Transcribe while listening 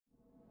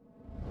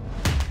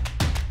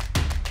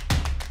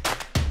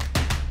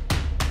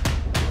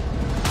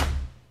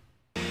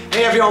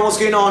Hey everyone, what's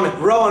going on?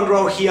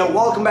 Rowan here,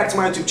 welcome back to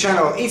my YouTube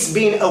channel. It's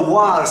been a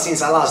while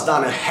since I last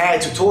done a hair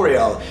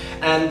tutorial,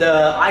 and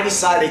I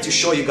decided to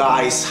show you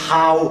guys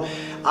how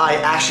I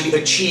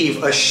actually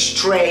achieve a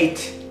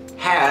straight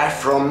hair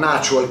from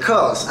natural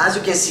curls. As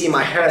you can see,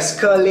 my hair is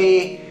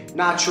curly,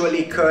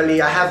 naturally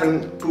curly. I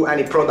haven't put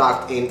any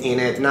product in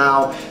it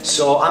now,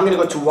 so I'm gonna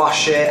go to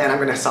wash it and I'm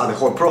gonna start the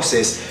whole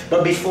process.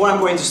 But before I'm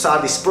going to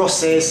start this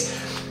process,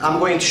 I'm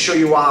going to show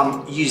you what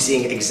I'm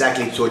using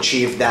exactly to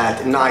achieve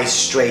that nice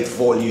straight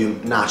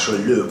volume natural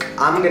look.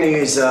 I'm gonna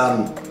use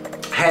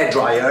hair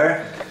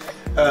dryer,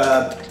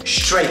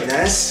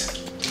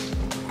 straighteners,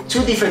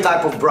 two different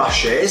type of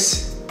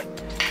brushes,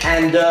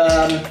 and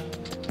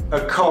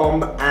a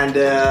comb and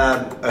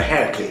a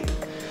hair clip.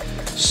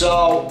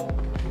 So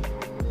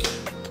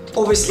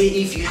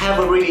obviously if you have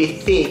a really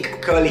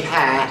thick curly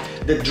hair,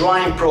 the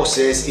drying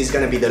process is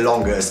gonna be the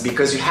longest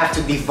because you have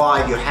to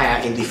divide your hair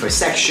in different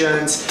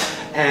sections,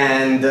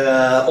 and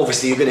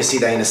obviously you're gonna see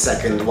that in a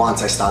second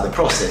once I start the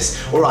process.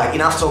 Alright,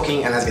 enough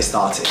talking and let's get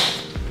started.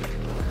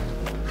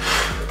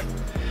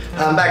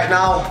 I'm back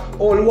now,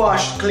 all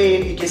washed,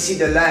 clean. You can see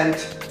the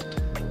length,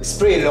 it's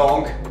pretty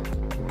long.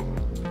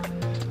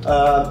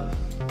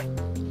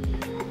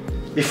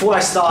 Before I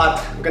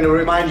start, I'm gonna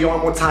remind you one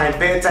more time,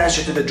 pay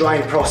attention to the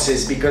drying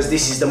process because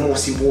this is the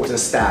most important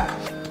step.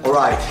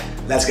 Alright,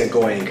 let's get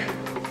going.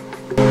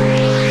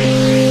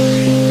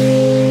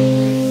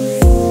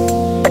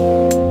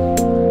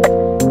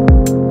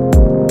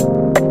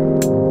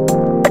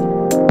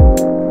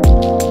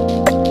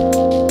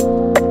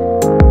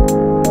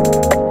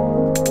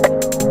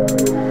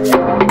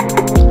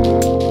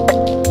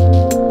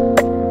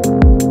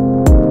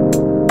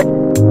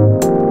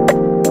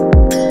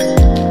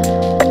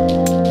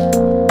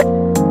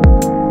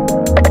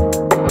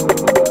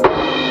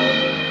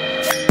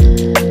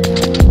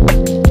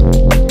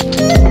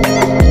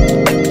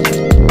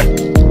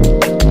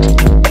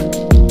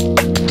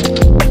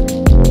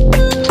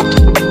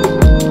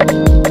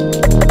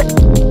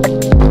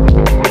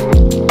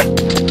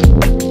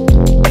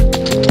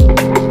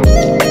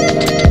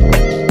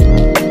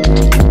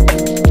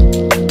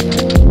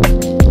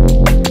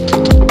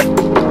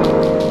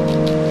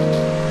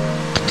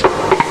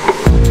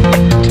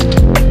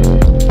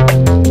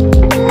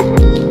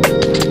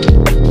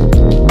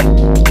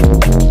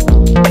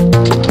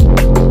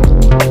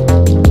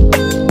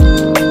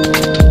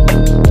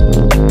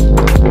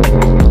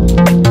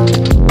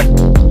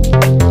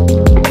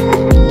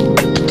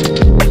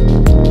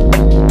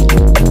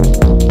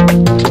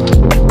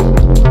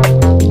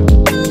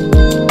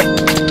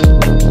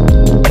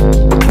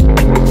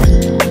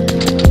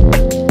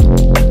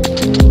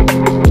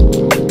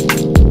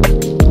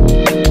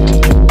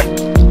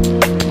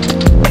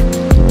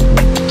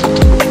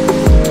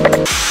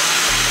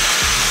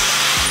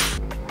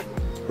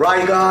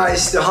 Right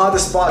guys, the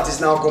hardest part is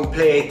now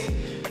complete.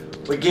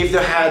 We give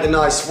the hair the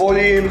nice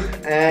volume,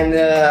 and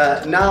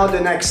now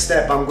the next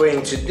step I'm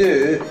going to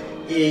do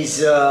is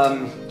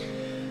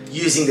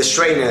using the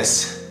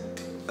straighteners.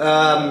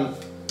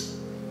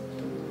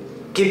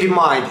 Keep in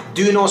mind,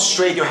 do not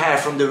straighten your hair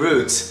from the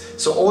roots.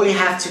 So all you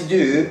have to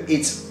do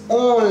is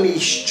only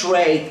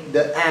straighten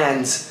the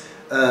ends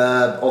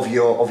of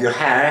your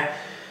hair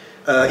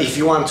if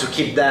you want to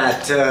keep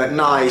that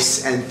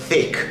nice and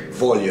thick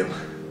volume.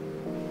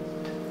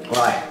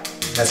 Right,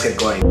 let's get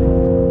going.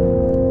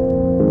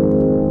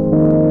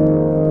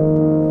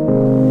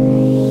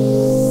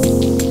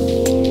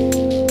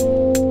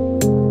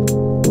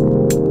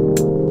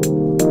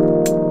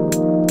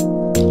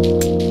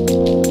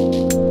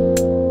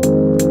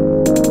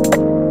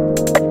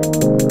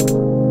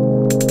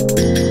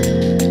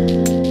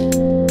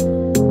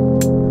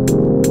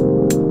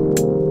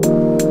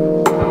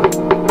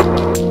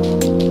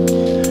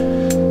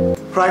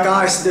 Right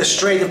guys, the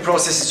straightening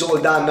process is all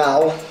done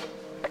now.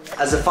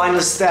 As a final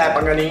step,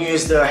 I'm going to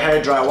use the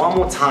hair dryer one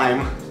more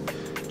time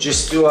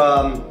just to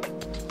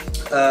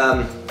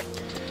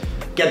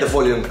get the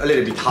volume a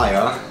little bit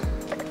higher.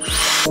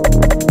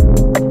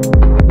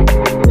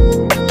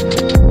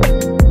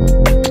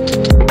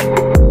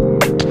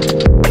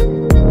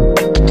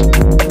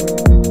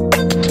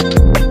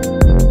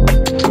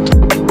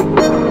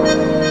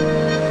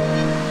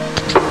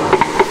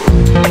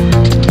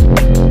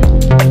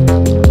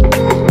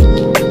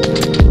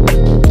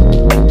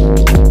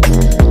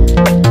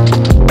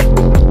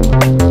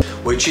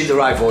 Achieve the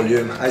right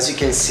volume. As you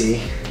can see,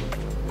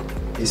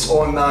 it's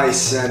all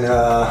nice and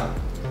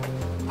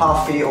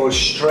puffy, all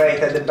straight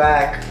at the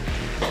back.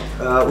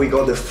 We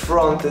got the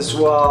front as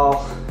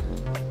well.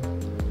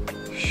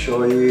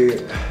 Show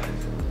you.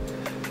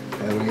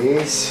 There it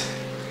is.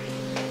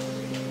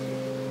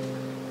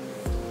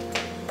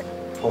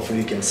 Hopefully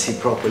you can see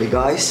properly,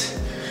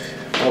 guys.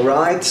 All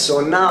right.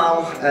 So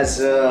now, as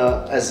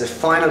a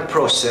final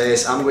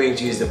process, I'm going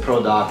to use the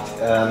product.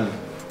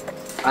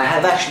 I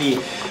have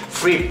actually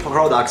 3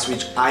 products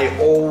which I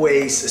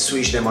always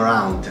switch them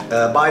around.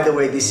 By the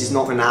way, this is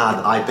not an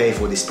ad, I pay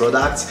for these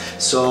products.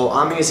 So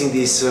I'm using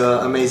this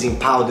amazing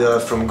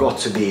powder from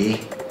Got2b.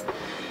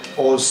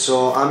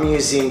 Also, I'm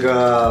using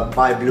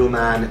by Blue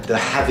Man the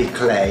heavy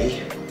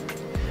clay,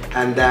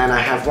 and then I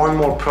have one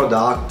more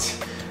product.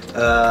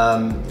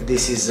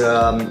 This is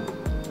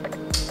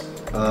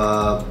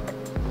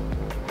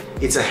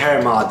it's a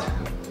hair mud,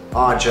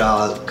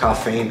 argile,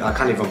 caffeine. I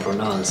can't even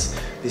pronounce.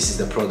 This is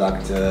the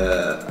product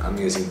I'm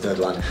using, third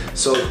one.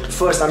 So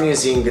first I'm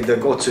using the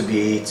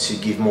Got2b to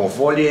give more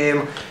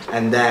volume,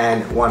 and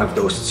then one of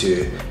those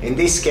two. In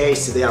this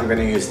case today I'm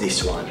gonna use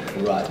this one,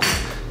 right?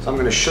 So I'm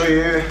gonna show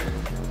you.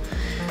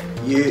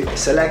 You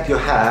select your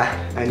hair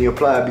and you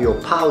apply your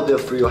powder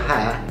through your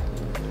hair.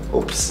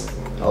 Oops,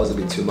 that was a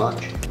bit too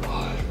much.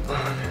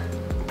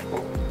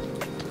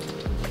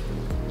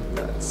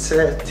 That's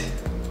it.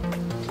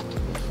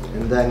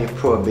 And then you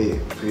pour a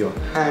bit through your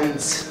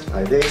hands,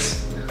 like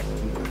this,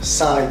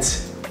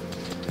 sides.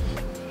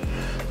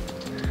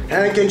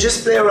 And you can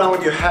just play around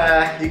with your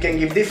hair, you can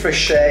give different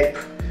shape.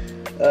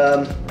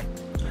 You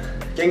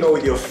can go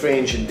with your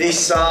fringe on this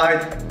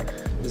side,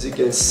 as you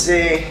can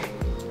see.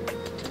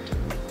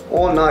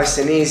 All nice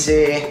and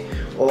easy,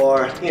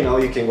 or you know,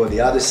 you can go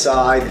the other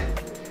side.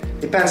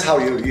 Depends how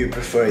you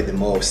prefer it the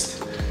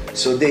most.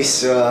 So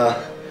this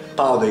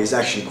powder is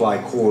actually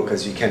quite cool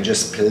because you can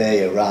just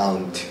play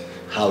around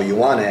how you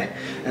want it.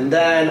 And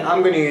then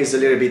I'm gonna use a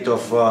little bit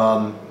of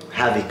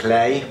heavy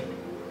clay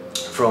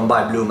from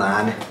by Blue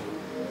Man.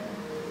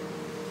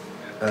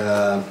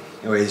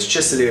 It's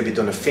just a little bit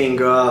on the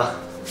finger.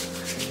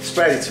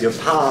 Spread it to your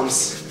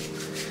palms,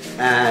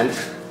 and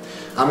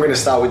I'm gonna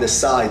start with the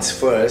sides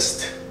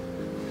first.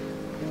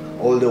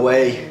 All the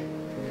way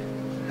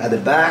at the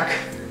back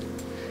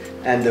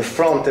and the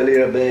front a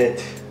little bit,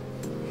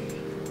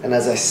 and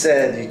as I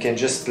said, you can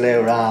just play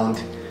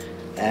around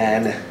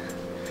and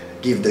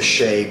give the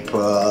shape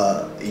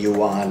you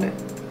want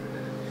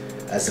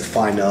as a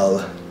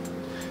final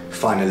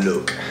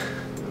look,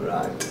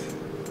 right?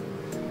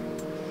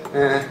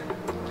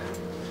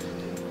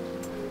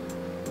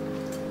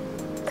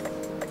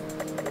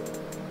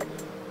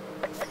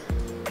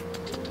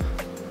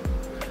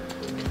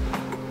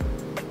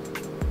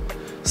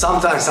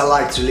 Sometimes I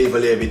like to leave a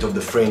little bit of the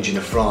fringe in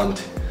the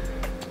front,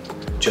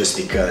 just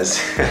because.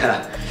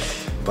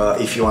 But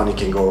if you want, you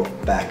can go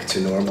back to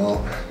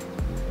normal.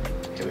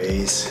 Here it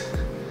is.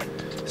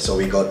 So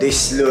we got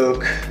this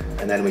look,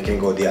 and then we can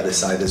go the other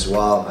side as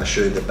well. I'll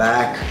show you the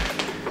back.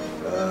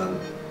 Here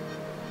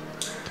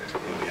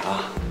we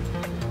are.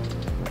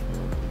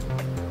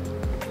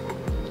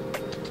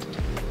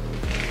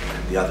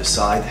 And the other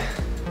side.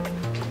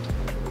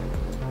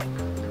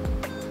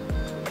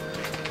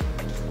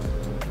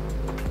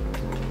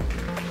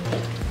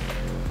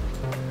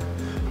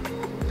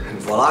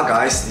 Voila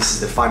guys, this is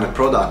the final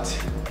product,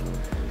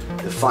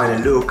 the final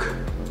look.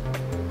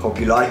 Hope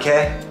you like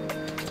it.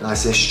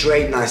 Nice and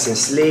straight, nice and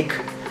sleek,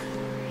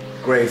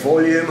 great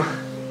volume.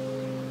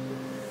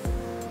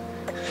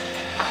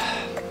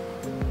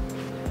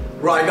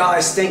 Right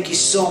guys, thank you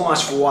so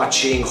much for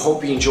watching.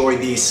 Hope you enjoyed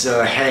this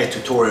hair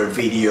tutorial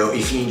video.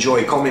 If you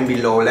enjoy, comment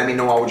below, let me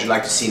know what would you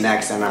like to see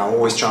next, and I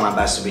always try my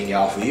best to bring it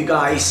out for you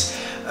guys.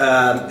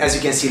 As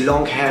you can see,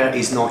 long hair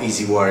is not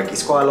easy work.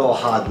 It's quite a lot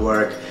of hard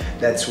work.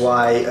 That's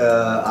why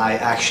I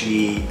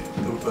actually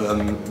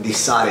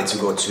decided to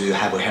go to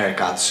have a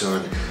haircut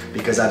soon,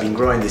 because I've been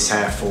growing this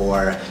hair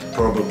for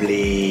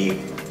probably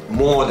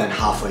more than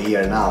half a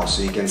year now.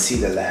 So you can see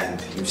the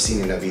length, you've seen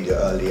in the video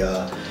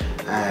earlier,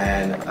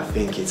 and I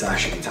think it's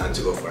actually time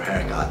to go for a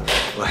haircut.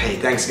 But hey,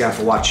 thanks again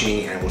for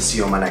watching, and we'll see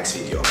you on my next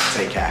video.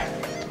 Take care.